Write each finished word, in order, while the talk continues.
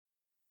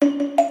Hi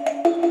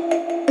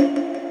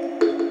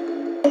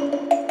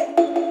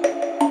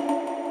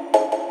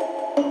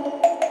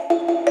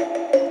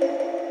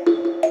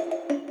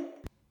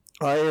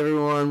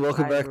everyone,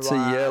 welcome back to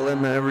Yelling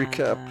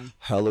Recap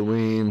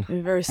Halloween.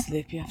 I'm very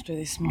sleepy after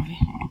this movie.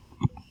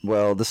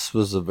 Well, this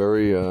was a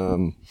very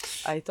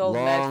I told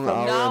long Matt from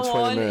hour now and 20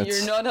 on minutes.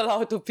 you're not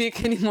allowed to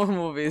pick any more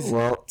movies.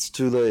 Well, it's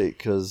too late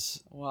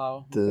because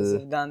Wow, because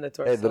we've done that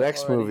to ourselves the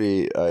next already.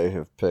 movie I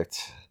have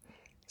picked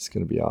is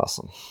going to be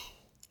awesome.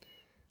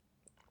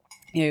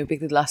 Yeah, you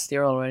picked it last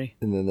year already.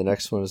 And then the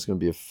next one is going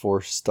to be a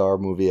 4-star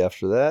movie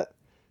after that.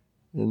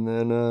 And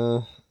then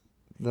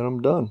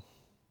I'm done.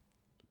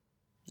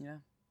 Yeah.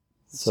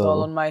 It's So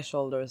all on my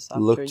shoulders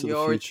after look to the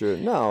your future.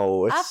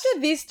 No, it's, after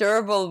this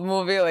terrible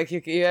movie, like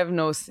you have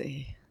no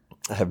say.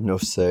 I have no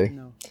say.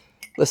 No.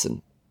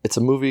 Listen, it's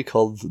a movie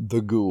called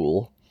The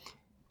Ghoul.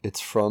 It's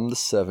from the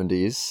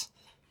 70s.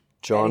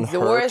 John It's the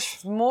Hurt.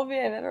 worst movie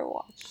I've ever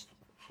watched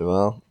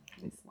Well,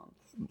 this month,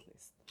 at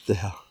least.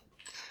 yeah.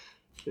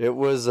 It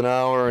was an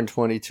hour and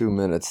 22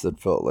 minutes that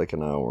felt like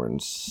an hour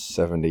and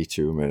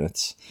 72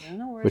 minutes. I don't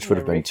know where Which would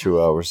have been 2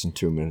 hours and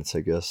 2 minutes, I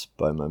guess,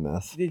 by my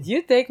math. Did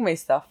you take my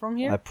stuff from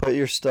here? I put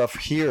your stuff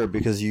here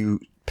because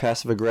you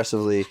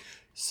passive-aggressively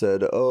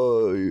said,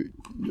 "Oh,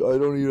 I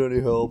don't need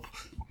any help,"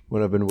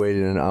 when I've been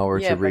waiting an hour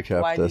to but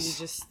recap why this. did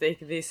you just take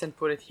this and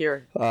put it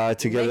here? To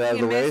get it out of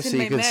the making a way mess so in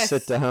you my can mess.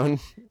 sit down.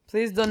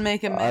 Please don't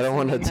make a mess. I don't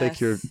want to in my take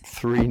your mess.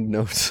 3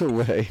 notes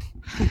away.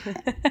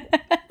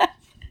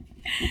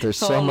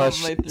 There's All so of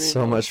much, my 3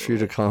 so much notes for you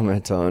to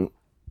comment on.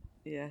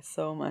 Yeah,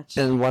 so much.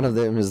 And one of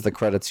them is the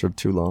credits are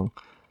too long.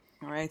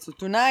 All right, so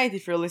tonight,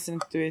 if you're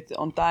listening to it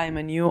on time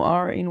and you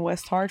are in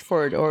West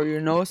Hartford or you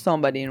know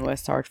somebody in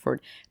West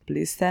Hartford,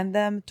 please send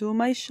them to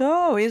my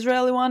show,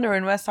 Israeli Wonder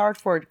in West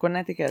Hartford,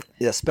 Connecticut.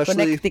 Yeah,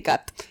 especially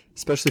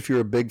if you're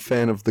a big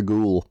fan of The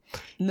Ghoul.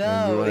 No,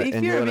 And you if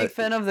wanna- you're a big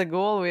fan of the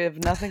Ghoul, we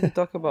have nothing to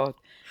talk about.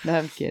 No,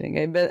 I'm kidding.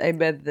 I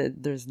bet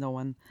that there's no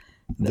one.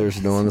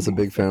 There's no one that's a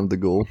big fan of The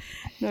Ghoul.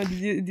 No,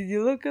 did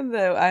you look on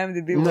the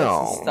IMDb No.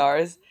 what's the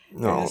stars?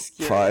 I'm No, just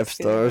curious. 5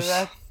 Can you do stars.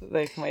 that?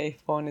 Like my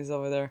phone is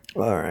over there.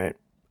 All right.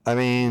 I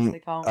mean,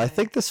 Like how I many?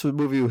 think this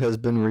movie has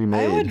been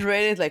remade. I would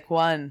rate it like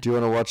 1. Do you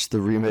want to watch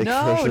the remake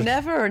No, version?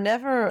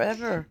 never,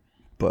 ever.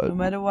 But No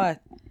matter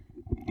what.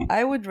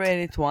 I would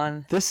rate it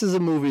 1. this is a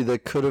movie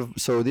that could have.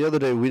 So the other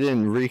day we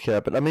didn't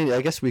recap it. I mean,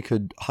 I guess we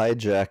could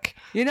hijack.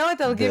 You know what?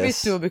 I'll give it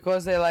This. 2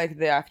 because I like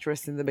the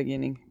actress in the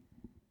beginning.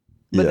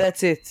 But Yeah.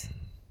 that's it.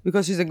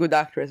 Because she's a good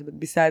actress. But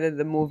besides that,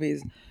 the movie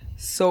is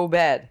so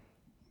bad.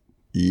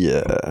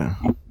 Yeah.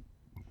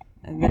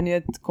 And then you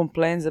had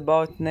complaints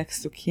about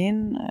Next to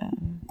Kin.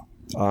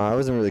 I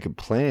wasn't really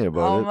complaining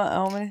about it.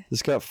 How many?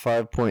 This got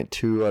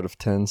 5.2 out of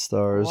 10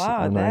 stars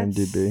Wow, on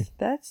IMDb.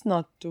 that's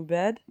not too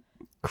bad.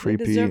 They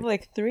Creepy. deserve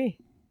like 3.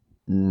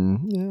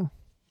 Yeah.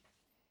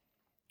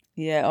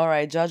 Yeah,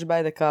 alright. Judge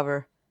by the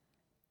cover.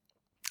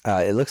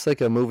 It looks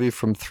like a movie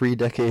from 3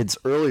 decades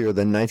earlier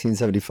than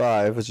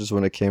 1975, which is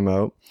when it came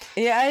out.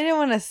 Yeah, I didn't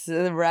want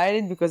to write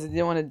it because I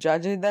didn't want to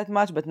judge it that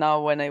much. But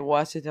now when I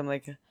watch it, I'm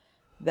like,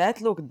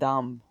 that looked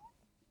dumb.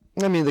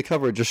 I mean, the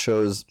cover just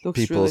shows Looks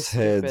people's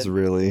really heads, stupid.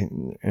 really,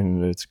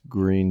 in its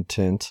green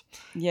tint.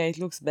 Yeah, it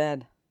looks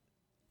bad.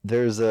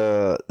 There's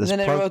this Then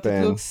I punk wrote,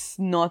 band. it looks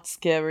not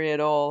scary at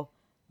all.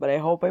 But I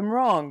hope I'm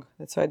wrong.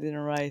 That's why I didn't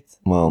write.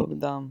 Well, It looked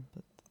dumb.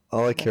 But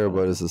all I care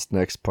about is this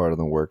next part of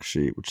the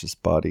worksheet, which is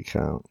body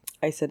count.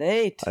 I said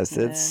 8. I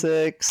said man.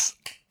 6.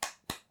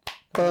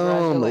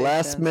 Boom!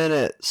 Last Congratulations.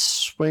 minute,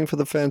 swing for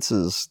the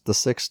fences. The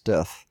 6th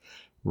death,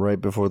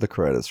 right before the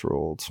credits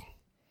rolled.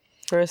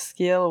 First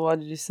skill, what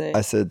did you say?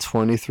 I said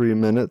 23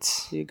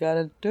 minutes. You got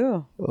it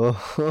too. Oh,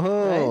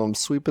 Right? I'm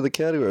sweeping the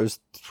category.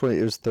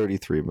 It was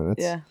 33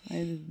 minutes. Yeah, I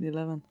did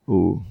 11.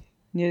 Ooh,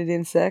 You did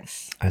in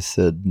sex? I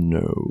said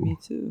no, Me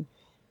too.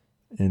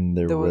 and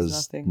there was was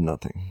nothing.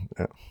 nothing.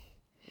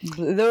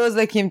 There was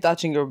like him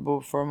touching your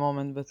boob for a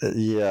moment, but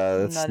Yeah,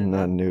 that's Not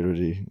not enough.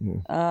 nudity.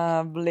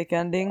 Yeah. Blick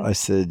ending. I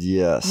said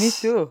yes. Me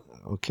too.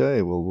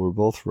 Okay, well, we're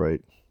both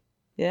right.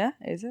 Yeah,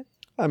 is it?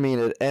 I mean,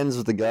 it ends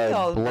with the guy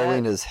all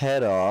blowing that. his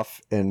head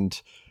off, and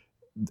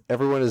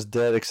everyone is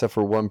dead except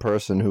for one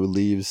person who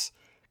leaves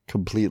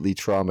completely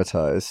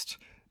traumatized,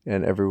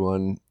 and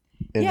everyone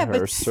in yeah, her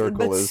but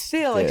circle but is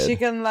still, dead. like she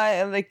can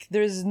like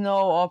there's no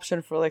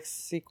option for like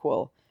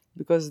sequel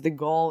because the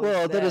goal.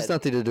 Well, is that has dead.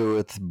 nothing to do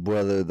with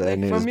whether the Like,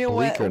 ending for is me,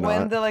 bleak or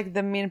when not. the like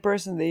the mean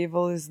person, the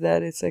evil is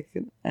dead, it's like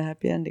a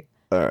happy ending.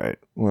 All right.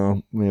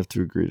 Well, we have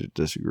to agree to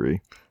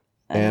disagree.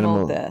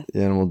 Animal death.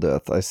 Animal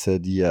death. I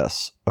said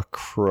yes. A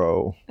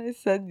crow. I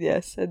said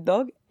yes, a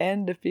dog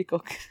and a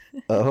peacock.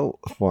 Oh,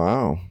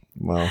 wow.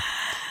 Well,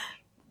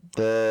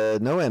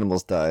 no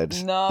animals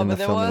died. No, in the but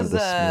there filming of was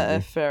this a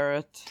movie.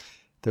 ferret.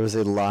 There was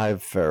a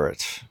live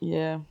ferret.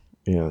 Yeah,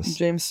 Yes.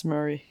 James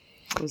Murray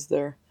was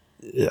there.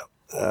 Yeah.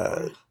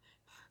 I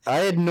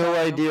had no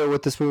idea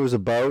what this movie was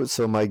about,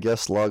 so my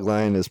guess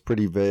logline is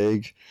pretty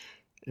vague.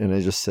 and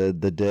I just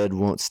said, the dead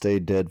won't stay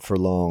dead for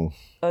long.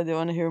 Oh, do you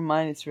want to hear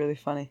mine? It's really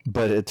funny.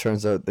 But it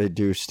turns out they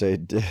do stay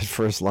dead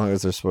for as long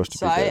as they're supposed to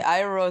So be dead.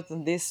 I wrote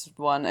on this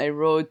one, I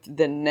wrote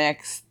the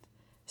next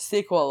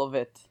sequel of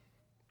it.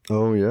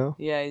 Oh, yeah?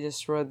 Yeah, I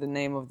just wrote the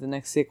name of the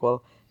next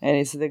sequel. And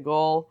it's the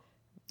Ghoul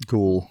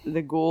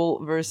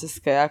versus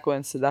Kayako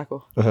and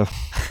Sadako.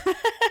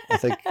 I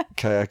think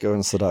Kayako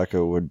and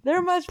Sadako would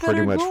They're much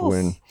pretty better much ghouls.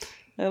 win.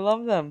 I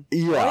love them.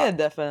 Yeah. Oh, yeah,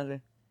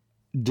 definitely.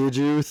 Did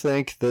you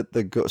think that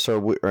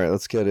all right,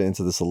 let's get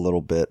into this a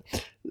little bit.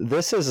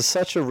 This is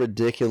such a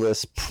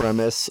ridiculous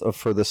premise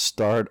for the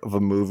start of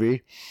a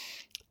movie.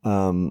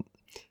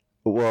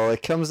 Well,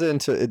 it comes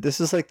into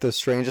this is like the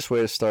strangest way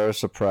to start a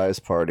surprise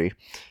party,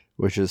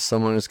 which is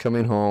someone is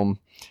coming home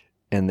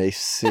and they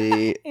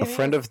see a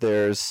friend of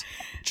theirs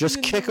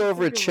just kick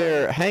over a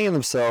chair, hanging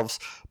themselves,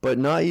 but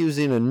not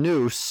using a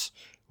noose,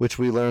 which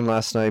we learned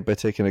last night by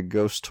taking a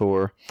ghost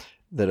tour,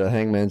 that a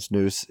hangman's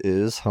noose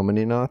is how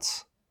many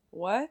knots?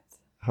 What?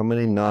 How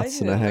many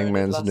knots in a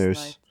hangman's noose?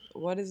 Night.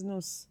 What is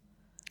noose?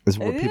 Is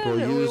what people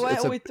use.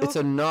 It's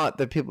a knot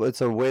that people.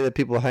 It's a way that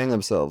people hang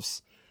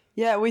themselves.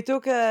 Yeah, we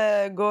took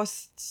a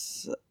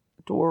ghost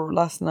tour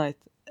last night,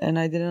 and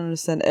I didn't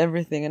understand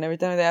everything. And every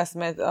time they asked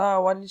me,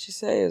 "Oh, what did she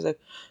say?" I was like,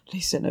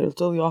 "Listen, I will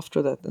tell you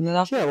after that." And then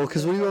after, yeah, well,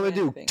 because what do you want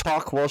to do?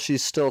 Talk while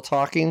she's still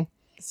talking.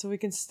 So we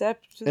can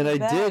step to and the I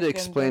back. did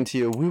explain to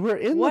you we were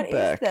in the back.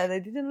 What is that? I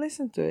didn't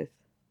listen to it.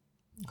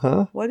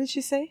 Huh? What did she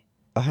say?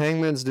 A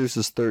hangman's noose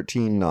is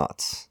 13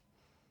 knots.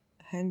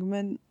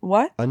 Hangman,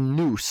 what? A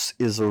noose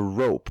is a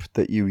rope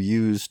that you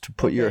use to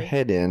put your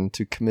head in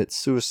to commit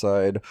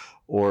suicide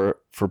or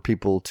for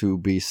people to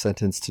be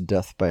sentenced to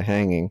death by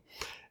hanging.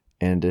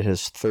 And it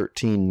has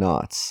 13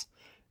 knots.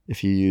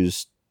 If you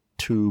use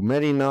too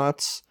many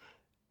knots,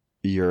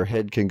 your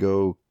head can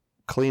go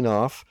clean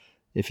off.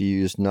 If you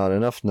use not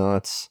enough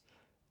knots,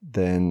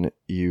 then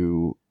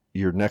your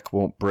neck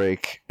won't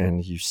break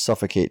and you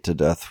suffocate to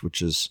death,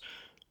 which is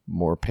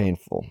more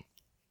painful.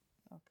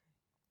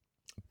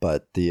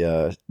 But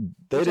they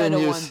didn't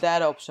use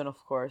that option, of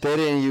course. They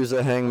didn't use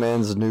a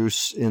hangman's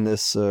noose in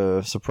this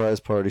surprise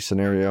party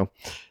scenario.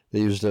 They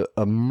used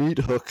a meat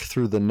hook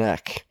through the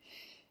neck,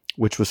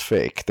 which was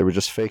fake. They were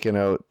just faking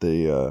out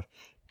the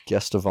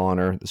guest of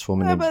honor. This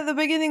woman. Yeah, but the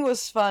beginning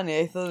was funny.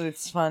 I thought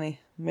it's funny.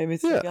 Maybe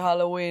it's like a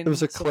Halloween. It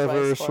was a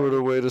clever sort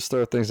of way to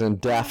start things. And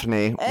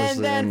Daphne.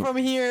 And then from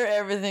here,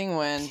 everything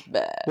went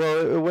bad.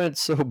 Well, it went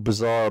so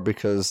bizarre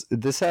because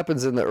this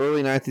happens in the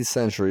early 19th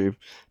century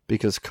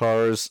because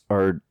cars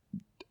are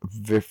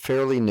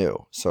fairly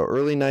new. So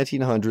early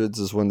 1900s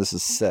is when this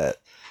is set.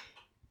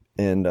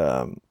 And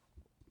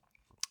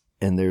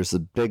there's a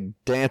big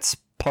dance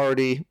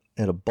party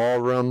at a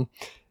ballroom.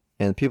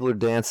 And people are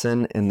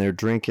dancing and they're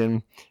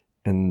drinking.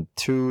 And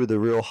two of the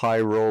real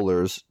high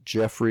rollers,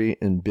 Jeffrey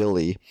and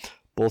Billy,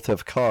 both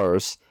have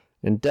cars.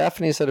 And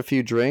Daphne's had a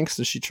few drinks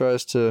and she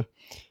tries to,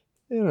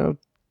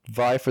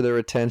 vie for their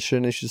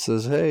attention. And she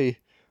says, "Hey,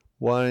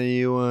 why don't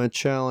you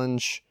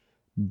challenge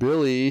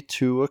Billy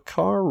to a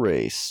car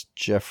race,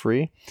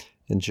 Jeffrey?"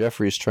 And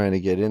Jeffrey's trying to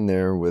get in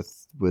there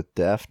with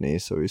Daphne.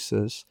 So he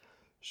says,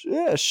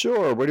 "Yeah,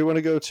 sure. Where do you want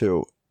to go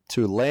to?"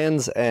 To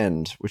Land's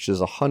End, which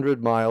is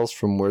 100 miles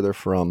from where they're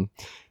from.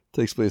 It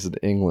takes place in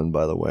England,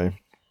 by the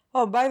way.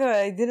 Oh, by the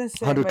way, I didn't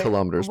say 100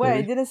 kilometers. Wait, maybe?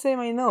 I didn't say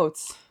my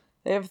notes.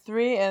 I have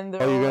 3 and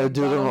they're you're going to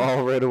do them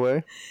all right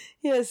away?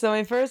 Yeah, so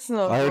my first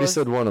note I already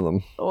said one of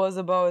them. Was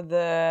about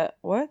the...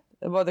 What?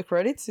 About the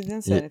credits? You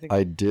didn't say anything.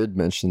 I did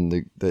mention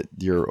that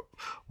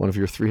one of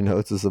your 3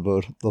 notes is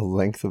about the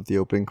length of the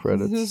opening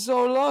credits. It was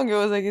so long. I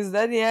was like, is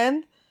that the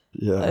end?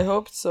 Yeah. I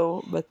hoped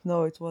so, but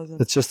no, it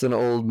wasn't. It's just an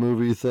old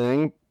movie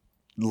thing.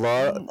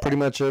 Pretty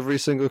much every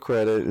single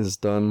credit is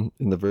done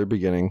in the very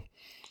beginning.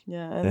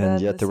 Yeah,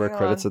 and yet there were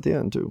credits at the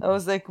end too. I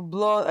was like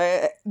blown.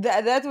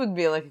 That would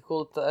be like a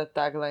cool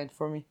tagline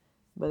for me,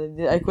 but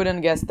I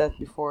couldn't guess that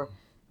before.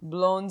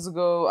 Blondes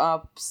go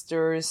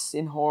upstairs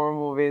in horror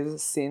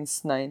movies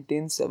since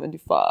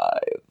 1975.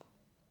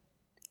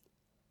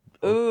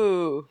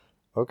 Ooh.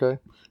 Okay.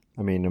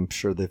 I mean, I'm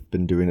sure they've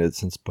been doing it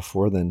since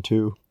before then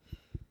too.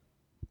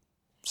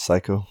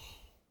 Psycho.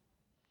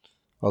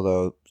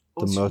 Although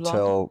the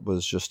motel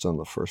was just on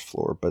the first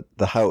floor, but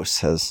the house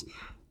has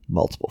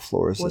multiple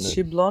floors in it. Was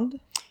she blonde?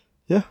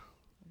 Yeah.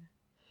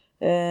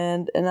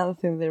 And another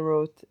thing they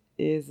wrote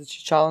is that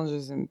she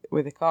challenges him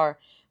with a car,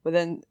 but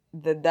then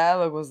the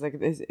dialogue was like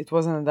this. It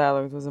wasn't a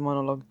dialogue; it was a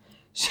monologue.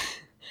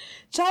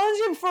 Challenge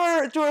him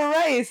to a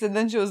race, and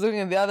then she was looking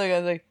at the other guy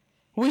like,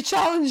 "We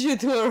challenge you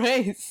to a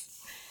race."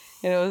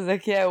 And it was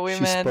like, yeah,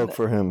 women. She spoke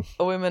for him.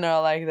 Women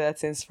are like that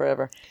since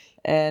forever.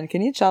 And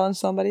can you challenge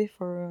somebody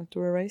to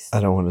a race? I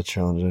don't want to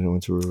challenge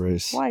anyone to a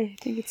race. Why? I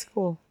think it's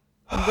cool.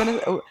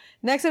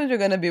 Next time you're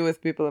gonna be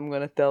with people, I'm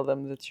gonna tell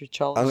them that you're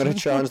challenging. I'm gonna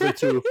challenge them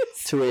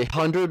to a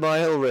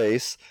 100-mile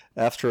race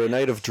after a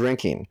night of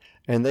drinking,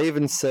 and they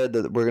even said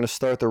that we're gonna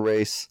start the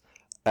race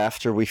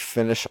after we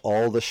finish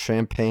all the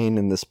champagne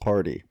in this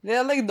party.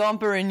 They're like Dom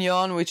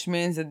Perignon, which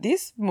means that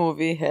this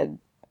movie had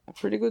a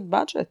pretty good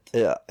budget.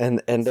 Yeah,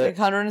 and It's like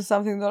 $100 and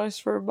something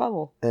for a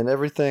bottle. and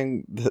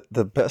everything.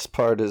 The best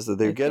part is that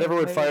they I get think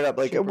everyone maybe fired up.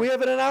 Like, cheaper. we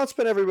have an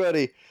announcement,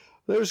 everybody.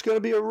 There's going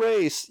to be a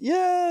race.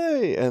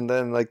 Yay! And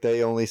then, like,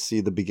 they only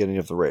see the beginning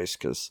of the race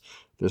because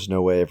there's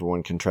no way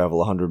everyone can travel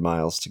 100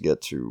 miles to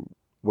get to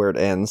where it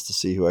ends to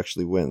see who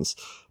actually wins.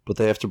 But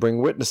they have to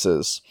bring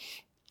witnesses.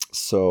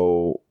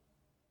 So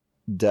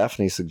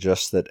Daphne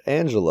suggests that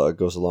Angela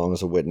goes along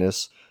as a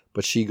witness,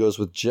 but she goes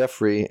with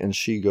Jeffrey, and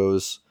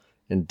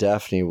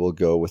Daphne will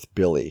go with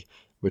Billy,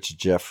 which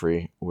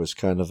Jeffrey was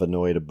kind of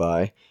annoyed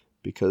by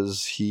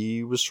because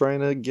he was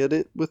trying to get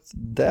it with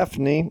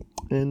Daphne,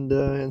 and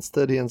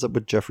instead he ends up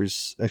with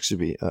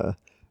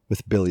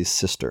with Billy's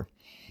sister.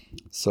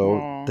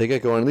 So they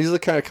get going. These are the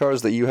kind of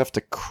cars that you have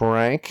to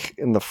crank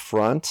in the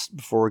front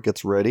before it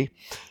gets ready.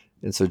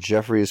 And so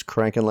Jeffrey is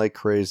cranking like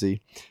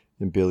crazy,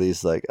 and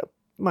Billy's like,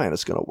 mine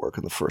is going to work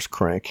in the first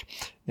crank.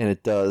 And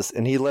it does.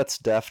 And he lets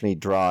Daphne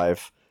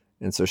drive,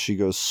 and so she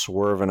goes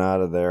swerving out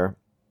of there.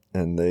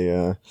 And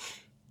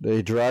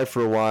they drive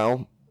for a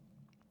while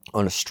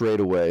on a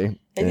straightaway.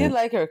 I did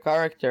like her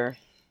character.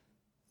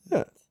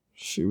 Yeah,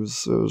 she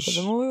was. But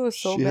the movie was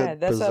so bad.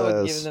 That's why I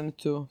would give them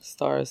 2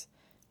 stars.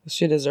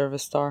 She deserves a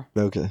star.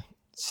 Okay,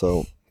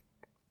 so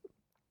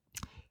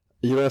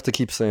you don't have to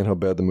keep saying how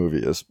bad the movie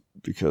is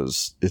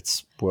because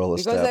it's well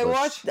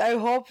established. Because I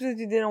hope that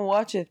you didn't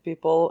watch it,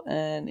 people.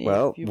 And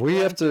well, we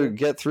have to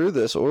get through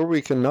this, or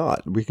we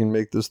cannot. We can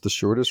make this the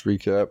shortest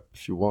recap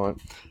if you want,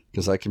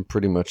 because I can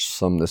pretty much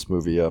sum this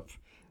movie up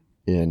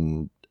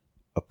in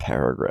a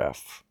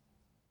paragraph.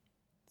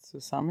 So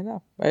sum it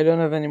up. I don't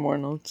have any more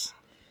notes.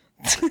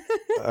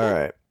 All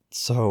right.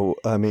 So,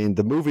 I mean,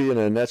 the movie in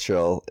a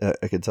nutshell,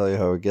 I can tell you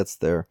how it gets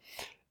there,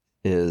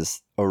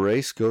 is a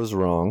race goes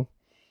wrong.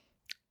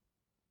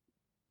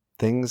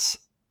 Things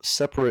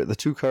separate. The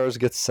 2 cars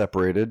get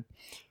separated.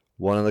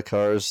 One of the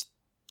cars,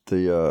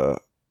 the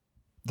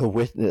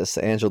witness,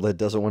 Angela,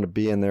 doesn't want to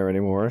be in there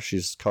anymore.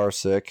 She's car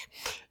sick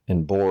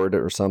and bored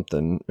or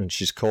something, and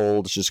she's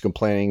cold. She's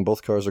complaining.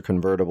 Both cars are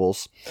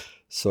convertibles.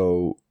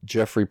 So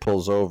Jeffrey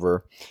pulls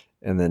over,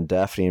 and then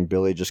Daphne and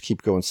Billy just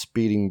keep going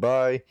speeding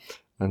by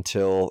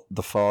until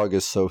the fog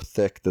is so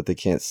thick that they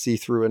can't see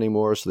through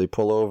anymore. So they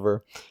pull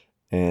over,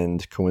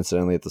 and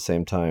coincidentally at the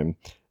same time,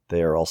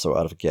 they are also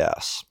out of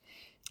gas.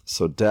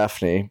 So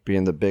Daphne,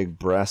 being the big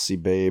brassy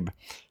babe,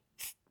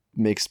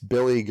 makes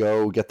Billy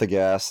go get the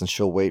gas, and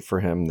she'll wait for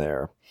him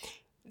there.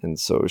 And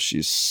so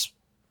she's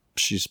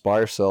by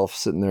herself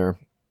sitting there,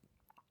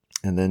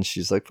 and then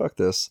she's like, fuck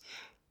this.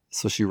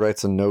 So she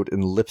writes a note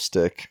in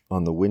lipstick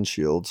on the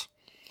windshield,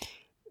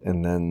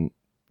 and then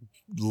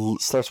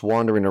starts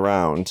wandering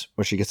around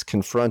when she gets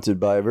confronted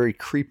by a very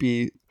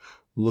creepy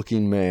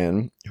looking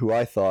man who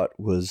I thought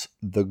was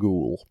the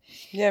Ghoul.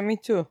 Yeah, me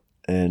too.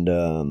 And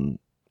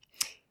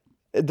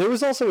there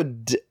was also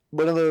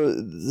one of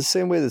the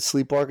same way that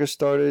Sleepwalker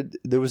started,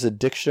 there was a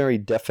dictionary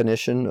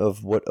definition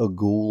of what a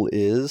ghoul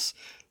is,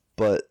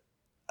 but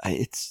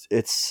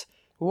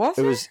Was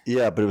it?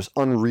 Yeah, but it was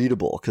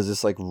unreadable because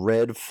it's like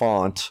red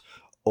font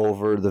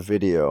over the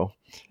video.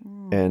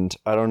 And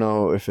I don't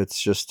know if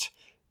it's just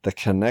the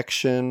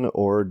connection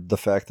or the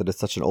fact that it's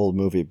such an old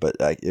movie, but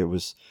it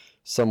was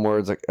some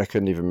words I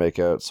couldn't even make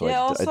out, so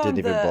I didn't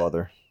even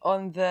bother.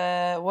 On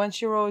the when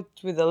she wrote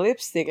with the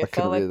lipstick, I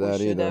felt like we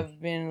should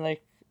have been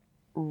like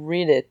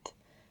read it,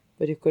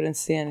 but you couldn't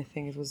see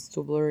anything. It was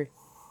too blurry.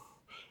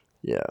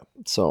 Yeah,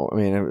 so I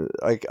mean,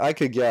 I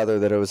could gather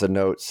that it was a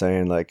note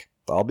saying like,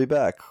 "I'll be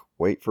back.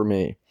 Wait for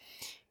me."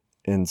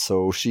 And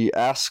so she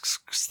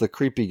asks the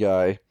creepy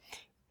guy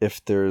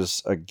if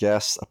there's a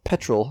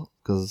petrol,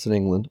 because it's in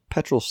England,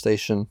 petrol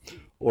station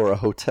or a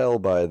hotel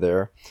by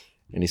there.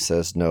 And he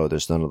says, no,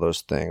 there's none of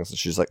those things. And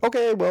she's like,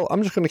 okay, well,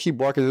 I'm just going to keep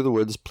walking through the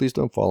woods. Please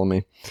don't follow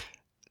me.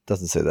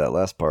 Doesn't say that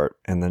last part.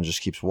 And then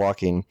just keeps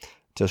walking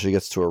until she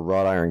gets to a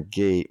wrought iron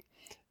gate.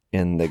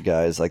 And the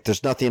guy's like,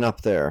 there's nothing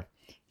up there.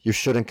 You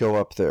shouldn't go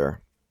up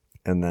there.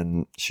 And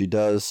then she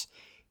does.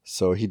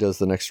 So he does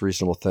the next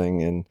reasonable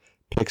thing and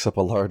picks up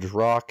a large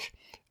rock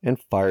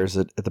and fires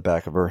it at the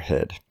back of her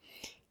head.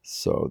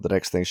 So the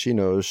next thing she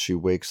knows, she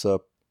wakes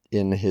up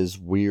in his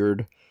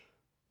weird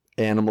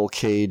animal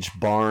cage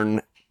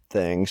barn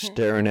thing,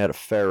 staring at a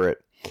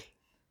ferret.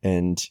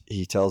 And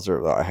he tells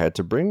her, I had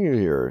to bring you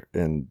here.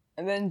 And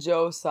then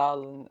Joe,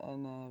 Sal,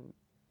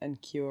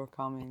 and Q are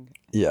coming.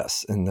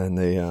 Yes, and then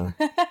they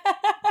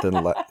then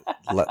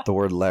the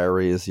word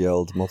Larry is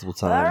yelled multiple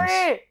times.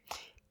 Larry!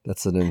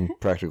 That's an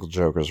Impractical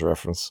Jokers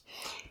reference.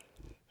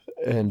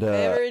 And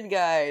favorite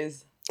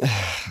guys.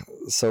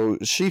 So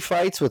she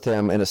fights with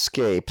him and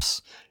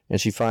escapes, and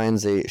she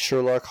finds a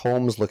Sherlock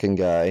Holmes looking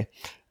guy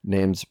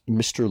named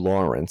Mr.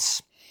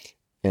 Lawrence,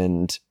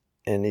 and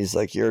he's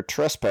like, you're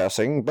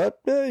trespassing, but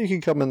you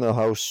can come in the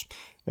house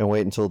and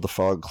wait until the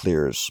fog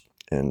clears.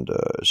 And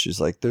she's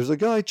like, there's a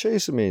guy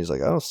chasing me. He's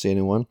like, I don't see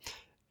anyone.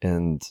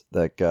 And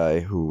that guy,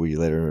 who we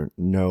later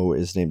know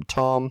is named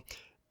Tom,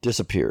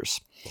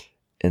 disappears.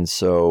 And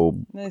so,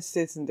 Then it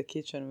sits in the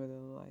kitchen with a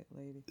white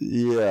lady.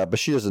 yeah, but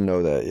she doesn't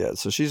know that yet.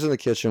 So she's in the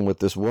kitchen with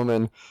this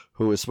woman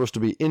who is supposed to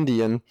be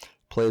Indian,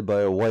 played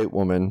by a white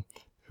woman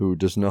who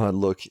does not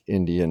look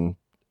Indian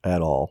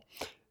at all.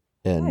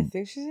 And I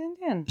think she's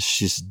Indian.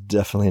 she's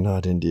definitely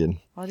not Indian.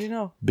 How do you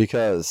know?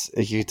 Because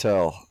you can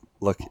tell.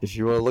 Look, if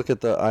you want to look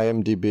at the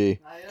IMDb,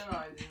 I don't know.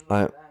 I didn't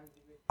I- look at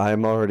IMDb.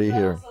 I'm already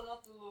here. Also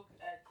not to look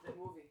at the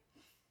movie.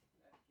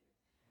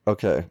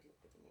 Okay.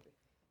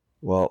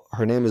 Well,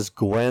 her name is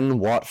Gwen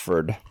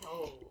Watford,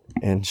 Oh.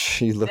 and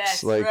she looks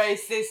That's like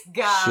racist,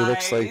 guys. she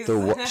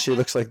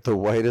looks like the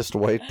whitest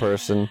white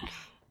person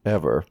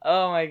ever.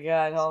 Oh my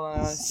god! Hold on, I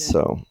want to see.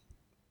 So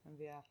On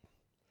the app.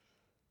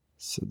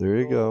 there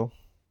you go.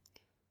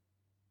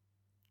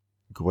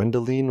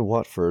 Gwendoline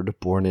Watford,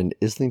 born in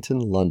Islington,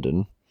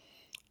 London,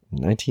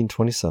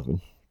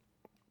 1927.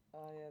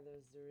 Oh yeah,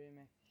 there's the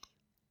remake.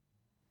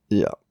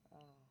 Yeah. Oh.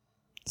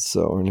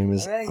 So her name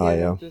is I'm gonna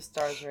give Aya. it 2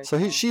 stars right So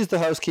now. she's the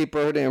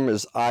housekeeper. Her name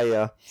is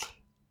Aya,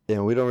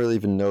 and we don't really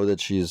even know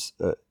that she's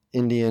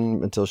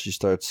Indian until she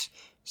starts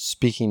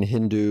speaking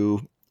Hindu,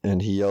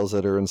 and he yells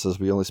at her and says,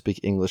 "We only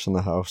speak English in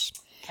the house."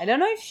 I don't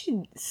know if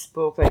she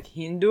spoke like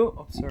Hindu.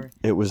 Oh, sorry.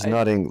 It was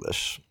not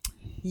English.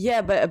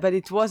 Yeah, but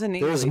it wasn't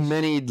English. There's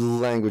many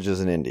languages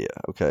in India.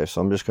 Okay,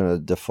 so I'm just going to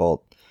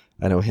default.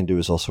 I know Hindu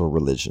is also a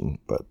religion,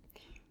 but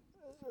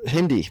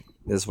Hindi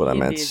is what I Hindi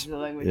meant. is the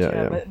language, Yeah,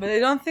 yeah. yeah. But I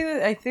don't think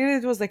that. I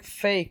think it was like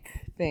fake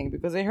thing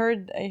because I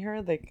heard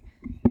like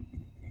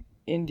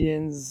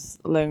Indians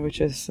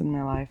languages in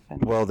my life.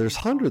 And Well, there's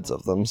hundreds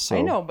of them. So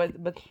I know,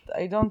 but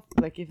I don't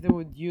like if they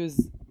would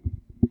use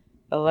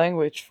a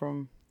language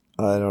from.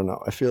 I don't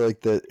know. I feel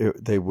like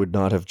they would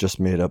not have just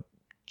made up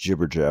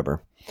jibber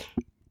jabber.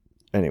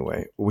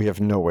 Anyway, we have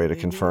no way to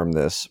confirm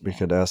this. We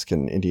could ask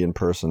an Indian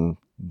person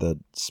that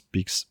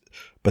speaks,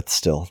 but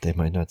still, they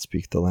might not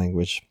speak the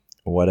language.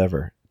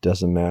 Whatever.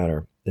 Doesn't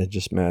matter. It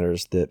just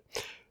matters that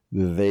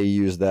they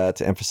use that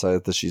to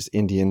emphasize that she's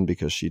Indian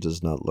because she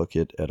does not look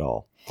it at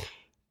all.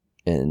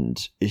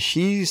 And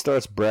he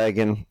starts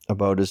bragging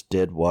about his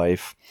dead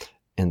wife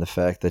and the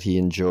fact that he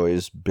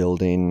enjoys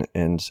building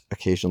and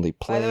occasionally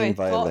By the way, playing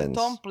violins.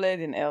 Tom played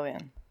in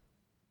Alien.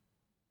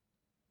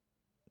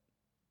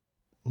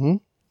 Hmm?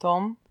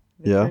 Tom,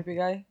 the Yeah. creepy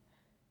guy,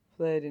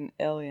 played in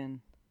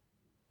Alien.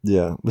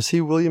 Yeah. Was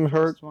he William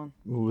Hurt? First one.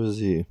 Who was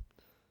he?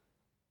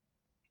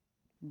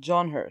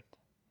 John Hurt.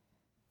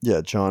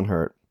 Yeah, John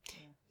Hurt.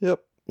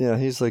 Yep. Yeah,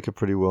 he's like a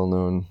pretty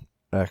well-known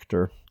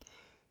actor.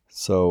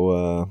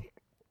 So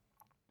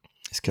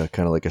he's got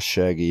kind of like a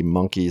shaggy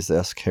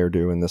monkeys-esque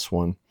hairdo in this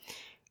one.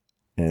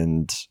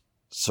 And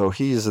so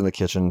he's in the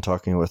kitchen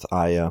talking with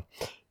Aya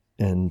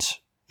and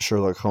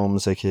Sherlock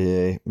Holmes,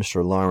 aka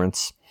Mr.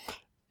 Lawrence.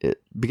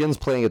 It begins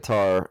playing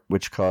guitar,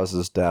 which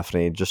causes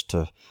Daphne just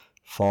to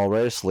fall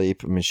right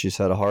asleep. I mean, she's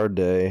had a hard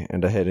day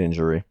and a head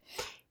injury.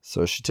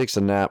 So she takes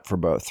a nap for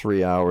about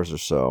 3 hours or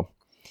so.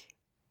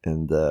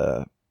 And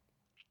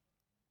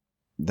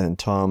then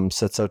Tom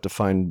sets out to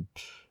find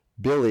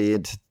Billy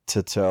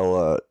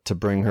to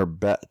bring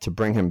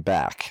him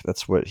back.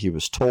 That's what he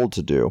was told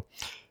to do.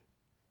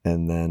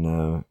 And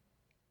then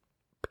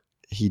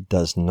he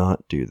does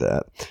not do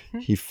that.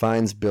 He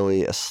finds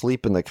Billy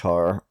asleep in the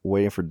car,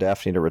 waiting for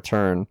Daphne to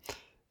return.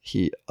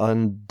 He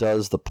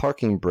undoes the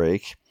parking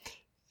brake,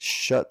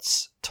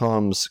 shuts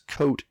Tom's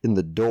coat in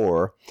the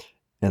door,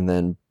 and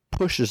then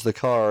pushes the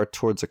car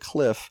towards a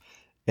cliff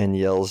and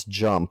yells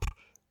 "jump,"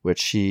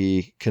 which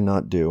he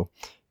cannot do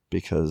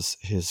because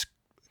his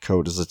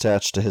coat is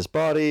attached to his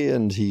body,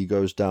 and he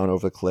goes down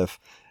over the cliff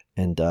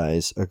and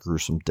dies a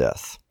gruesome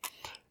death.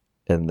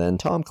 And then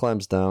Tom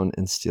climbs down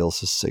and steals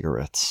his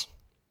cigarettes.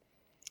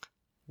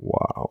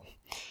 Wow.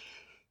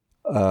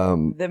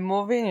 The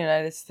movie in the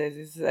United States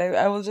is,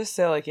 I will just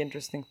say like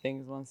interesting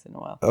things once in a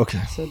while.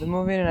 Okay. So the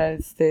movie in the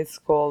United States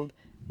called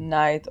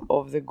Night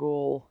of the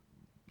Ghoul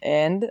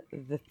and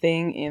The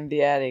Thing in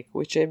the Attic,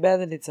 which I bet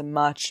that it's a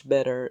much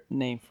better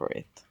name for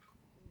it.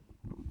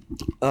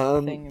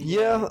 Thing in the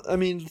Yeah, I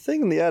mean, the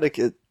thing in the attic,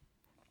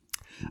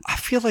 I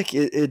feel like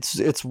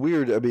it's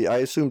weird. I mean, I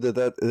assume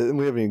that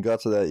we haven't even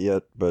got to that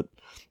yet, but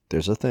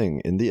there's a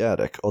thing in the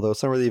attic. Although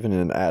it's not really even in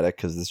an attic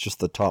because it's just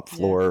the top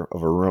floor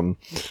of a room.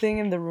 The Thing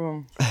in the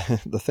Room.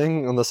 The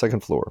thing on the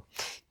second floor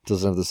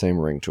doesn't have the same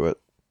ring to it.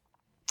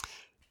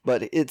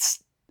 But it's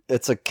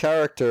a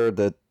character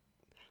that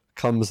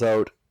comes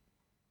out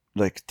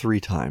like 3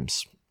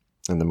 times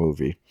in the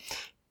movie.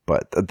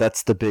 But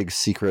that's the big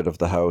secret of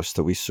the house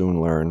that we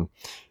soon learn,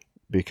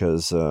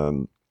 because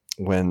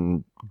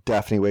when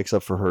Daphne wakes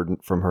up from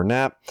her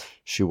nap,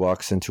 she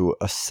walks into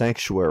a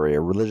sanctuary, a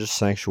religious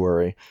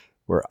sanctuary,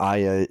 where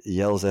Aya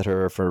yells at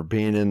her for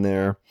being in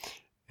there,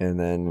 and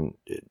then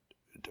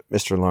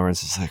Mr.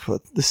 Lawrence is like,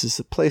 "Well, this is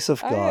a place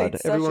of Aya, God.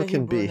 it's such Everyone a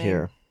can Hebrew be name.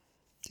 here.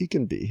 He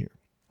can be here."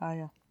 Ah,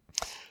 yeah.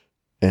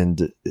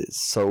 And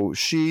so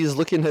she's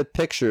looking at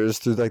pictures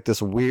through like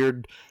this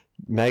weird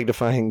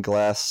magnifying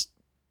glass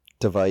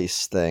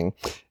device thing.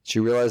 She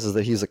realizes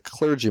that he's a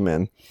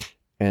clergyman,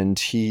 and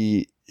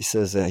he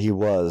says that he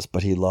was,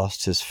 but he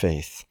lost his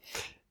faith.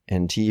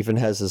 And he even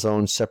has his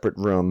own separate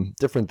room,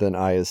 different than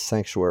Aya's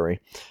sanctuary,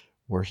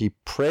 where he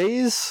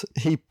prays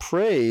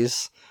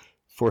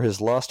for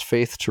his lost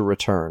faith to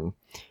return,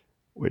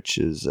 which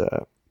is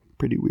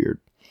pretty weird.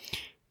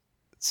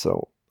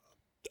 So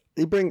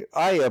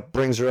Aya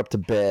brings her up to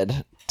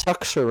bed,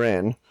 tucks her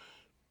in,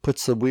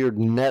 puts a weird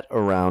net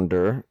around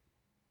her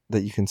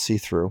that you can see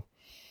through.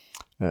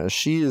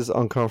 She is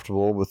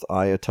uncomfortable with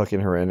Aya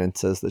tucking her in and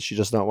says that she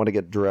does not want to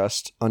get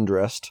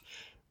undressed,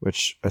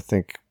 which I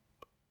think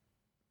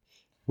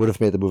would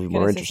have made the movie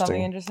more interesting.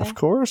 Something interesting. Of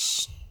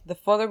course. The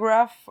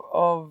photograph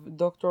of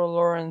Dr.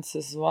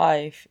 Lawrence's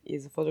wife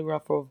is a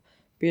photograph of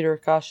Peter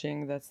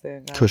Cushing. That's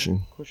the guy.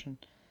 Cushing.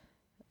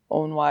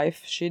 Own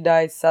wife. She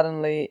died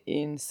suddenly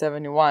in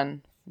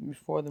 1971,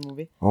 before the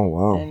movie. Oh,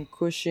 wow. And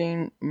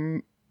Cushing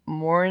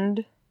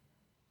mourned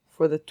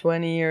for the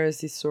 20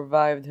 years he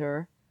survived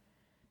her,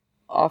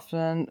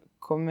 often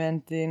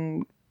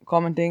commenting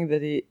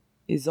that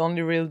his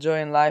only real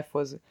joy in life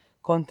was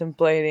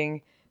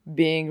contemplating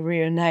being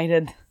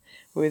reunited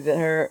with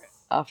her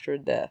after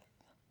death.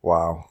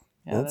 Wow.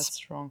 Yeah, that's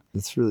strong.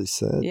 That's really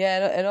sad.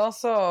 Yeah, and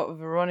also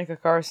Veronica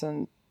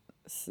Carson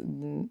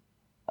said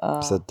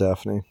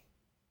Daphne. I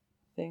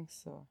think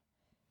so.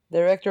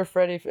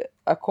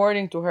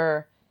 According to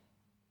her,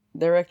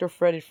 director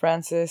Freddie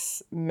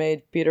Francis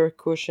made Peter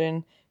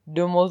Cushing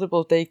do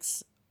multiple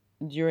takes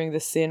during the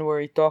scene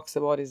where he talks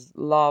about his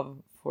love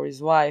for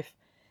his wife.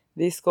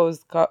 This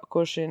caused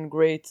Cushing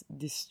great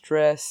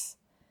distress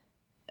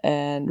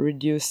and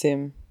reduced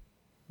him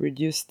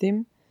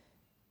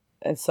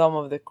and some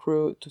of the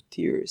crew to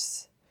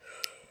tears.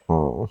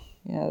 Oh.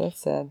 Yeah, that's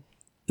sad.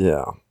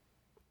 Yeah.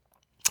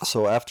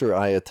 So after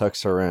Aya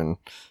tucks her in,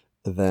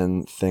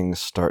 then things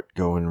start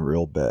going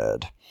real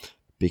bad,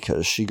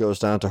 because she goes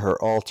down to her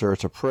altar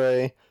to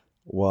pray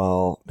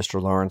while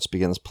Mr. Lawrence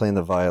begins playing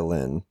the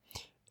violin.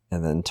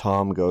 And then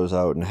Tom goes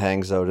out and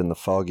hangs out in the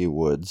foggy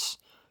woods.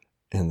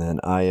 And then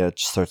Aya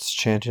starts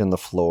chanting on the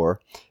floor.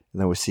 And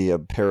then we see a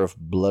pair of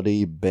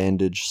bloody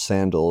bandaged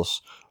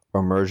sandals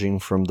emerging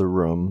from the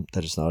room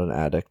that is not an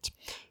attic.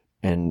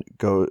 And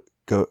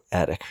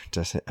attic. Did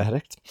I say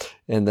addict?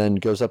 And then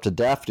goes up to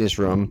Daphne's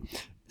room,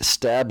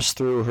 stabs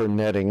through her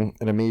netting,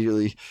 and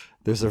immediately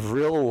there's a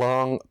real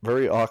long,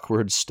 very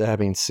awkward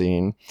stabbing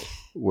scene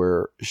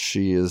where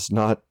she is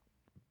not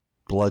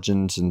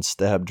bludgeoned and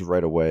stabbed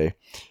right away,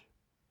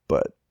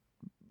 but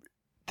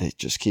they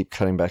just keep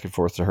cutting back and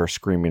forth to her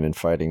screaming and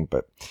fighting,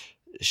 but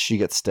she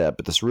gets stabbed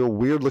with this real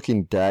weird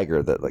looking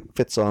dagger that like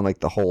fits on like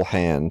the whole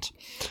hand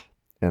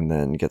and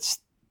then gets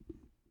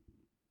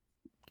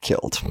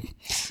killed.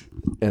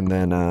 And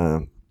then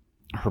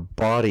her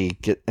body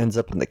ends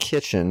up in the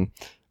kitchen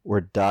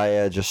where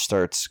Dia just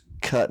starts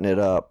cutting it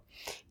up.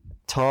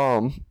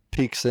 Tom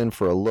peeks in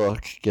for a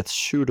look, gets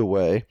shooed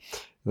away,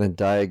 and then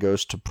Dia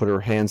goes to put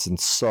her hands in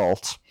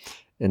salt,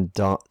 and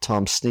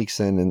Tom sneaks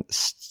in and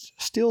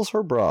steals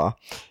her bra,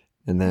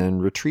 and then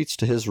retreats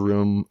to his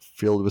room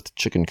filled with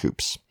chicken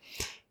coops.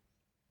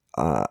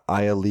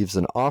 Aya leaves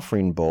an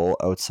offering bowl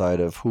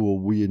outside of who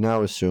we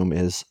now assume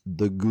is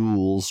the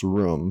ghoul's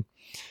room,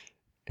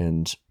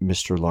 and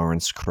Mr.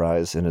 Lawrence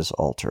cries in his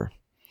altar.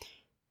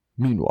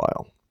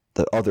 Meanwhile,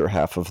 the other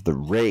half of the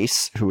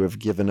race who have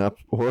given up,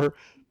 or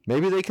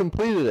maybe they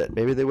completed it.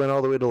 Maybe they went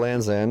all the way to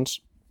Land's End,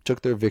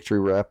 took their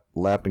victory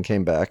lap and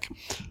came back.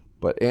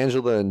 But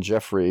Angela and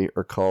Jeffrey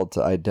are called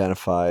to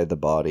identify the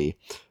body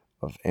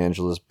of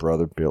Angela's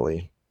brother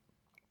Billy.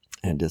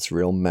 And it's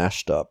real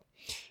mashed up.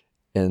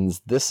 And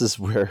this is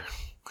where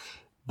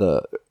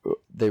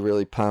they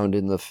really pound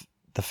in the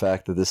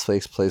fact that this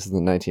takes place in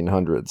the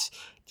 1900s.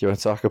 Do you want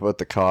to talk about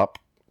the cop,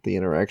 the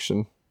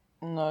interaction?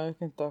 No, you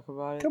can talk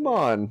about it. Come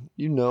on,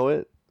 you know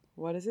it.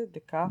 What is it?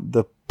 The cop?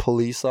 The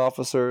police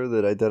officer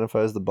that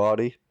identifies the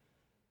body.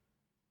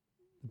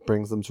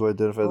 Brings them to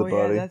identify the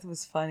body. Yeah, that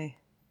was funny.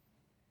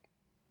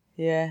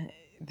 Yeah,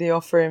 they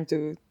offer him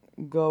to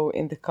go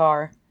in the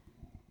car.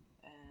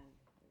 And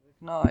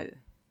no, I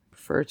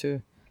prefer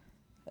to.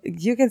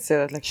 You can say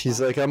that like. He's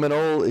like, I'm an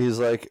older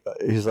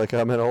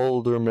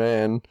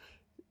man.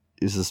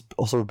 He's this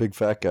also a big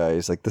fat guy.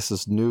 He's like, this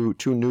is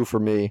too new for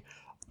me.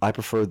 I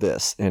prefer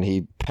this. And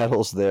he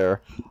pedals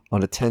there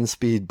on a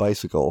 10-speed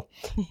bicycle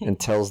and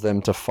tells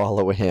them to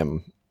follow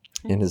him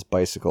in his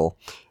bicycle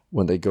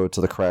when they go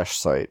to the crash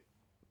site.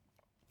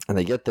 And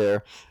they get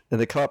there,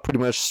 and the cop pretty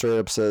much straight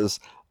up says,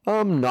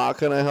 I'm not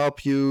going to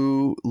help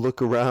you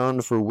look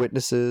around for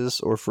witnesses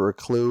or for a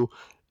clue,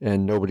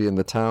 and nobody in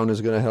the town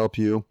is going to help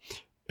you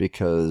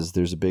because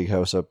there's a big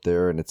house up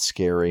there and it's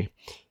scary.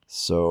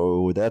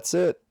 So that's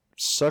it.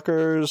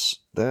 Suckers,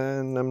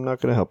 then I'm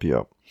not going to help you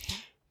out.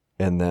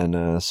 And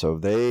then, so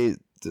they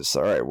just,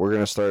 all right, we're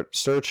going to start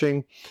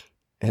searching.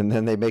 And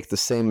then they make the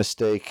same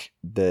mistake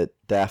that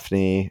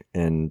Daphne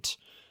and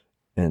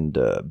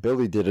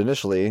Billy did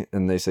initially.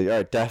 And they say, all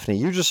right, Daphne,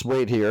 you just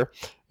wait here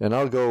and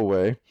I'll go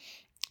away.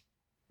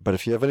 But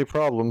if you have any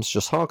problems,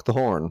 just honk the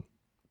horn.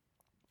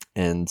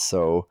 And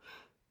so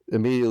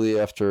immediately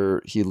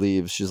after he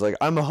leaves, she's like,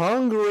 "I'm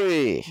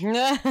hungry."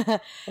 And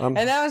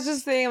I was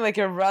just thinking, like,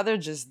 her brother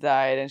just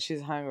died and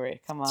she's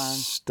hungry. Come on.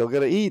 Still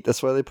gotta eat.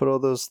 That's why they put all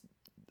those.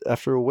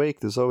 After a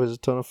wake, there's always a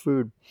ton of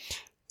food.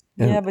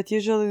 And, Yeah, but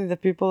usually the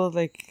people,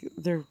 like,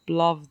 their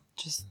loved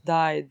just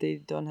died. They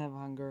don't have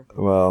hunger.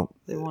 well,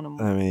 They want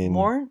to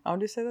mourn. How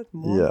do you say that?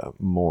 Mourn? Yeah,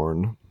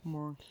 mourn.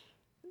 Mourn.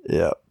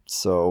 Yeah.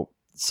 So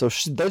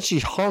then she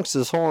honks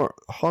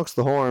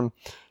the horn,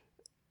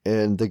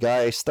 and the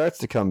guy starts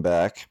to come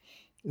back,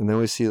 and then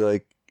we see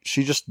like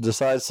she just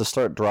decides to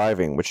start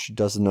driving, which she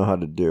doesn't know how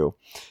to do,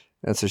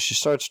 and so she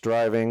starts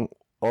driving.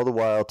 All the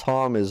while,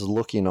 Tom is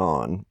looking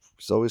on.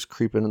 He's always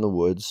creeping in the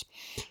woods,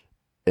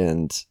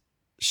 and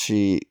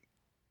she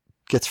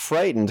gets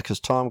frightened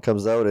because Tom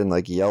comes out and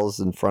like yells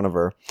in front of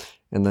her,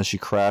 and then she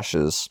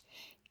crashes,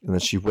 and then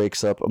she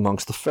wakes up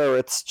amongst the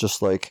ferrets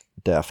just like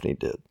Daphne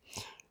did.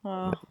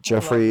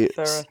 Jeffrey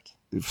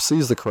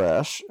sees the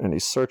crash and he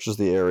searches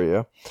the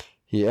area.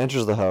 He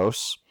enters the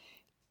house,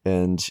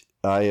 and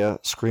Aya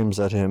screams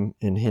at him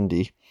in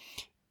Hindi,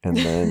 and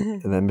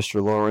then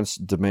Mr. Lawrence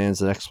demands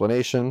an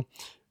explanation.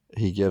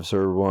 He gives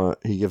him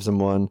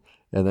one,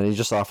 and then he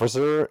just offers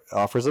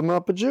him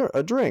up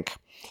a drink,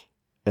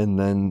 and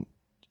then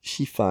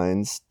he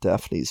finds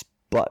Daphne's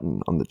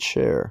button on the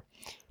chair.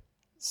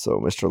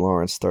 So Mr.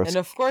 Lawrence starts... And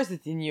of course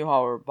that he knew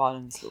how her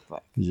buttons look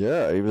like.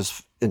 Yeah, he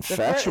was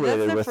infatuated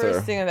with her. That's the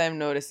first thing that I'm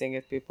noticing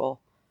at people.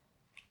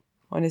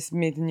 When I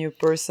meet a new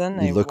person,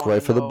 you look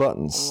right for the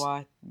buttons.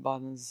 What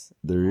buttons?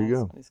 There you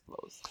go.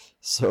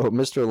 So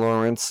Mr.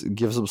 Lawrence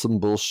gives him some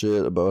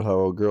bullshit about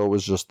how a girl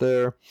was just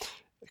there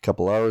a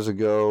couple hours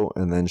ago,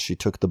 and then she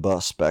took the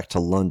bus back to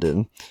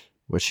London,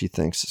 which he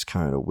thinks is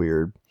kind of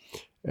weird.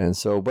 And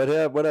so, but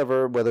yeah,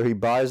 whatever, whether he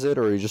buys it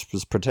or he just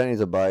was pretending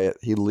to buy it,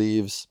 he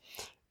leaves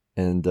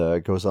and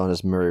goes on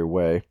his merry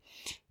way.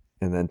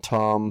 And then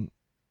Tom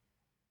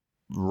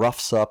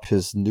roughs up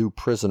his new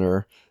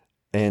prisoner,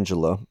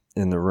 Angela,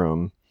 in the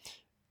room,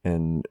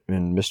 and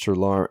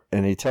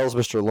he tells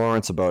Mr.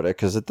 Lawrence about it,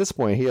 because at this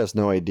point he has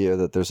no idea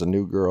that there's a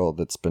new girl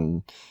that's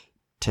been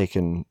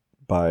taken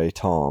by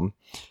Tom,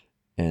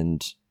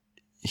 and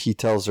he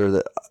tells her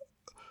that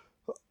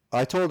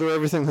I told her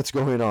everything that's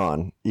going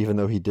on, even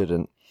though he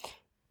didn't,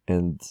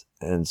 and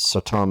so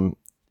Tom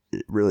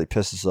really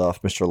pisses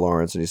off Mr.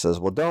 Lawrence, and he says,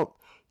 "Well,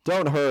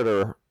 don't hurt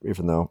her,"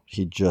 even though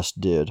he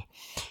just did.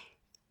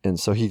 And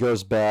so he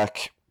goes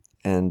back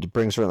and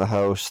brings her in the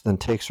house, then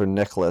takes her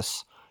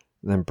necklace,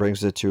 then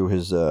brings it to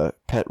his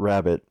pet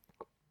rabbit,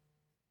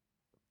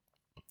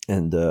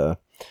 and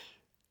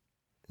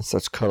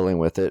starts cuddling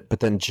with it. But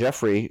then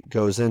Jeffrey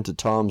goes into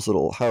Tom's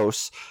little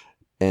house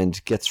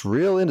and gets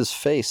real in his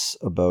face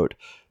about,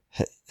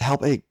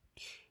 "Help me,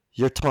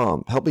 you're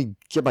Tom. Help me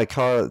get my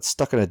car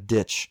stuck in a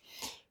ditch."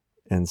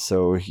 And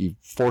so he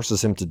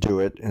forces him to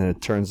do it, and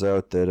it turns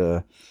out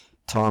that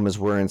Tom is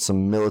wearing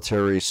some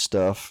military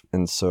stuff,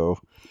 and so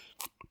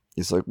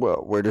he's like, "Well,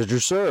 where did you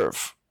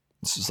serve?"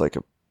 This is like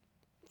a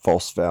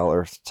false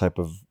valor type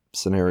of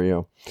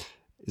scenario.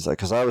 He's like,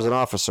 "Because I was an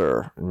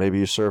officer, and maybe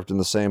you served in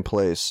the same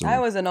place." And I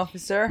was an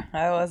officer.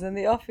 I was in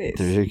the office.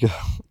 there you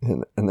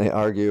go. And they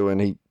argue, and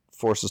he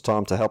forces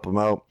Tom to help him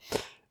out.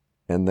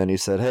 And then he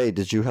said, "Hey,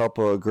 did you help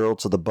a girl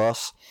to the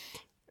bus?"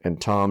 And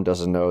Tom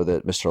doesn't know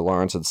that Mr.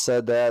 Lawrence had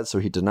said that, so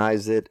he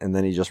denies it, and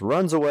then he just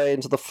runs away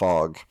into the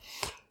fog.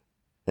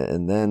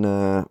 And then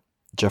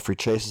Jeffrey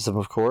chases him,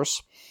 of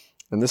course.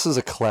 And this is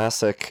a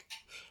classic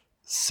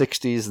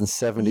 60s and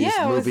 70s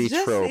movie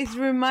trope. It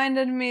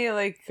reminded me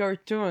like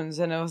cartoons,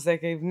 and I was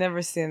like, I've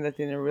never seen that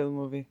in a real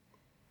movie.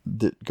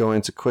 Go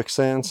into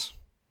quicksands?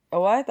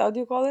 What? How do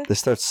you call it? They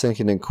start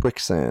sinking in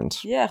quicksand.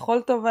 Yeah,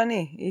 Chol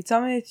Tovani. It's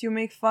something that you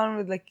make fun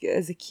with, like,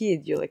 as a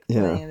kid. You're like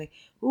playing, like,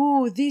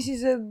 "Ooh, this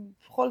is a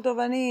Chol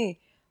Tovani.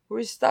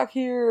 We're stuck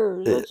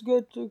here. Let's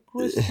go to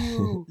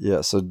rescue."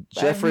 Yeah, so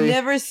Jeffrey... I've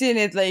never seen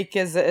it, like,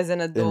 as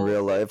an adult. In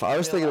real life. I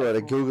was thinking about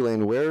it,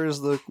 Googling,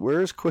 where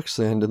is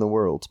quicksand in the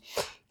world?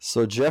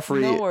 So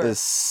Jeffrey is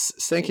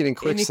sinking in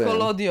quicksand. In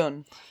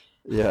Nickelodeon.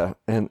 Yeah,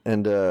 and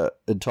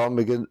Tom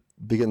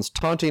begins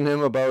taunting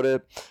him about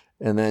it,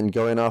 and then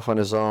going off on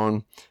his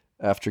own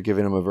after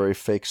giving him a very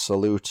fake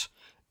salute.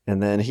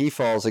 And then he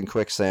falls in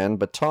quicksand,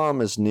 but Tom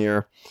is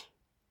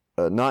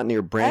not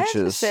near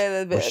branches,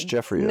 which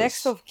Jeffrey is.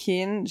 Next of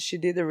kin, she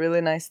did a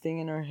really nice thing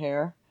in her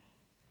hair,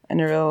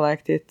 and I really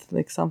liked it,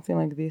 like something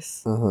like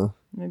this.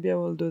 Maybe I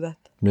will do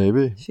that.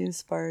 Maybe. She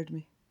inspired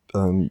me.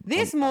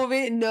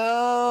 Movie,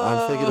 no.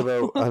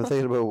 I'm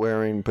thinking about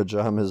wearing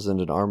pajamas and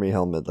an army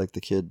helmet like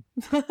the kid.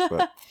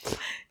 But,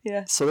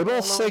 yeah. So they're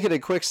both sinking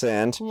in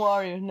quicksand. Who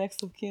are you?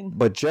 Next of kin.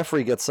 But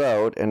Jeffrey gets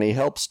out and he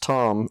helps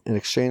Tom in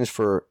exchange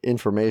for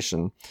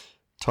information.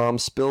 Tom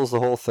spills the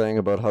whole thing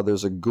about how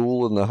there's a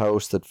ghoul in the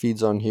house that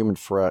feeds on human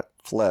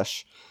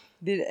flesh.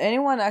 Did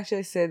anyone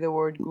actually say the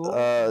word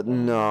ghoul?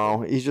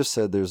 No. He just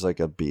said there's like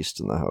a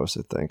beast in the house,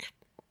 I think.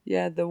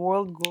 Yeah, the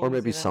word ghoul. Or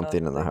maybe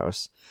something in the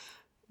house.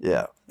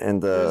 Yeah,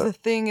 and there's a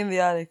thing in the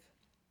attic.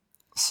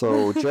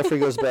 So Jeffrey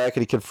goes back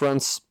and he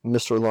confronts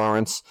Mr.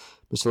 Lawrence.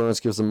 Mr. Lawrence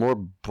gives him more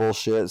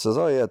bullshit. Says,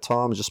 "Oh yeah,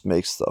 Tom just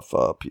makes stuff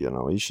up.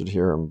 You should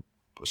hear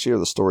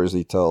the stories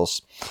he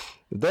tells."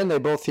 Then they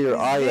both hear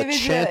Aya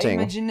chanting.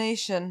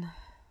 Imagination.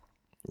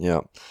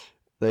 Yeah,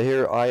 they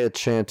hear Aya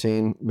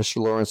chanting. Mr.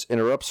 Lawrence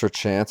interrupts her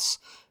chants,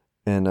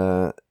 and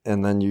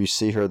then you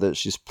see her that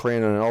she's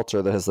praying on an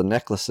altar that has the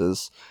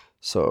necklaces.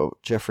 So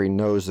Jeffrey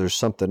knows there's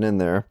something in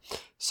there.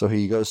 So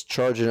he goes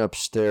charging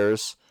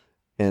upstairs,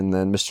 and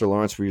then Mr.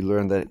 Lawrence, we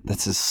learn that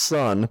that's his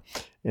son,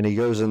 and he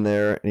goes in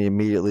there and he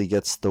immediately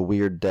gets the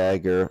weird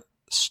dagger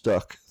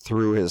stuck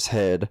through his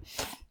head,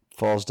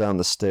 falls down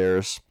the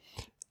stairs,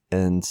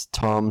 and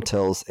Tom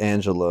tells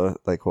Angela,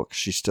 like, well,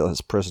 she's still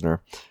his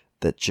prisoner,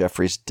 that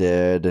Jeffrey's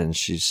dead, and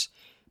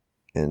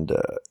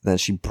then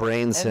she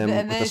brains him with a statue.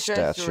 And then he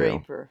tries to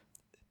rape her.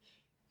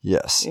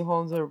 Yes. He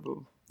holds her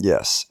boob.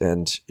 Yes,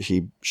 and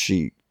she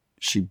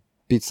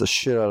beats the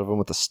shit out of him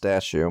with a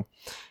statue,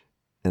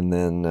 and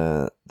then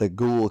the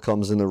ghoul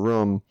comes in the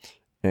room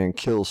and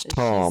kills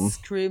Tom. She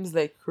screams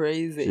like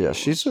crazy. Yeah,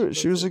 she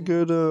was a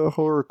good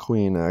horror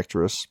queen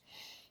actress.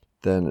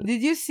 Then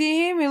did you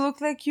see him? He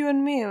looked like you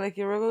and me, like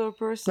a regular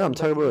person. No, I'm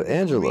talking about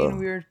Angela. Green,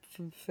 weird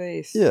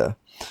face. Yeah,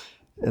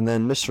 and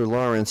then Mr.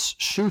 Lawrence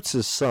shoots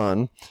his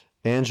son.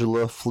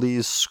 Angela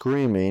flees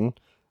screaming.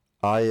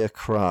 Aya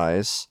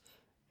cries.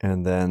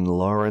 And then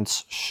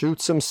Lawrence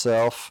shoots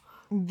himself.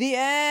 The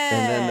end!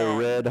 And then the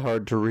red,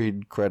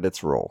 hard-to-read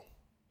credits roll.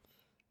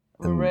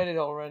 We read it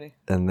already.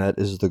 And that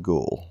is the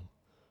ghoul.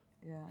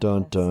 Yeah,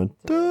 dun, dun,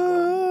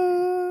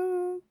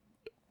 dun!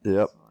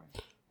 Yep.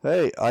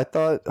 Hey, I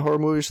thought horror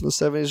movies from the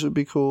 70s would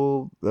be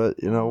cool,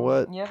 but you know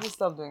what? You have to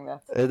stop doing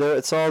that.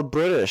 It's all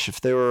British.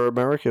 If they were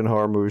American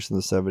horror movies from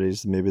the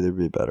 70s, maybe they'd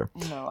be better.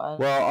 No,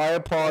 well, I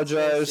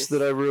apologize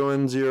that I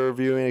ruined your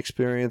viewing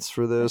experience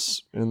for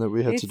this and that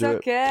we had to do it. It's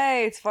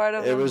okay. It's part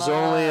of it. It was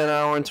only an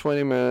hour and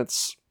 20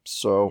 minutes,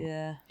 so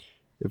yeah.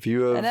 If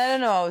you have... And I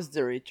don't know how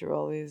the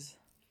ritual is.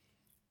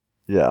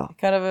 Yeah. I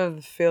kind of have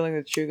the feeling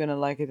that you're going to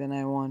like it and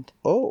I won't.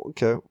 Oh,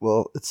 okay.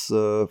 Well, it's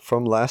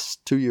from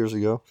 2 years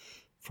ago.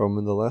 From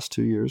in the last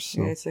 2 years.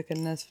 So. Yeah, it's like a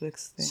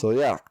Netflix thing. So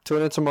yeah,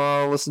 tune in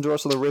tomorrow, listen to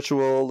us on The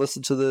Ritual,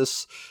 listen to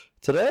this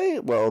today.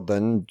 Well,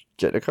 then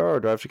get in a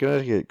car, drive to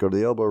Connecticut, go to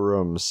the Elbow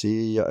Room,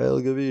 see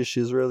Yael Gavish,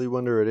 Israeli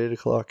Wonder at 8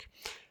 o'clock.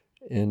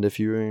 And if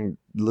you're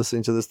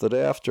listening to this the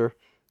day after,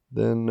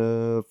 then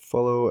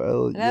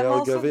follow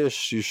Yael Gavish.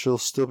 She'll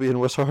still be in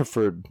West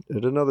Hartford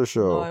at another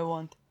show. No, I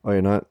won't. Oh,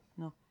 you're not?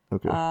 No.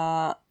 Okay.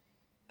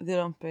 They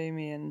don't pay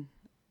me and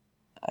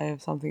I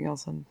have something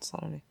else on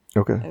Saturday.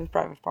 Okay. I have a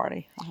private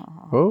party.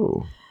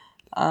 Oh.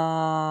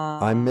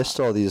 I missed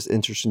all these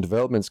interesting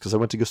developments because I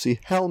went to go see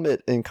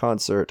Helmet in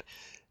concert,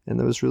 and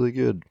that was really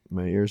good.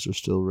 My ears are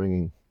still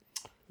ringing.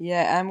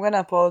 Yeah, I'm going to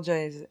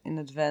apologize in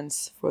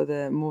advance for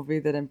the movie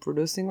that I'm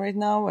producing right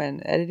now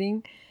and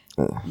editing.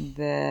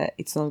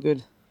 It's not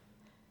good.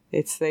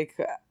 It's like,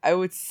 I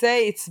would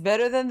say it's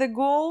better than The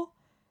Ghoul,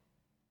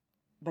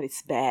 but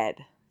it's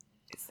bad.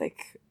 It's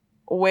like,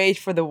 wait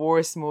for the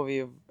worst movie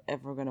you've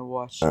ever gonna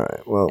watch. All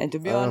right. Well, and to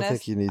be honest, don't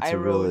think you need I to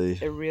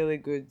wrote a really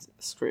good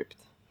script.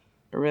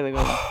 A really good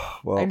one.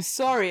 Well, I'm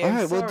sorry. All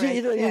right. Well,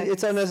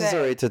 it's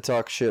unnecessary to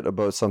talk shit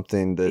about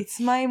something that. It's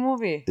my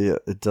movie. Yeah,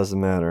 it doesn't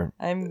matter.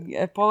 I'm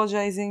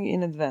apologizing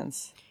in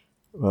advance.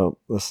 Well,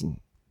 listen.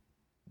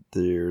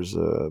 There's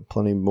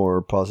plenty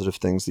more positive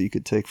things that you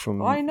could take from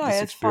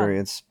this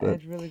experience. But I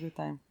had a really good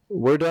time.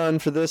 We're done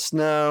for this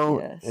now,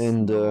 yes,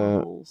 and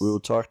we will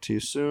talk to you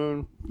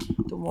soon.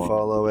 Tomorrow.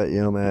 Follow at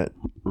Yomat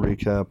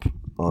Recap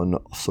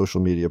on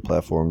social media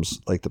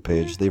platforms, like the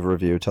page, leave a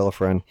review, tell a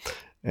friend,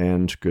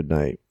 and good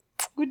night.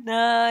 Good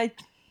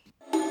night.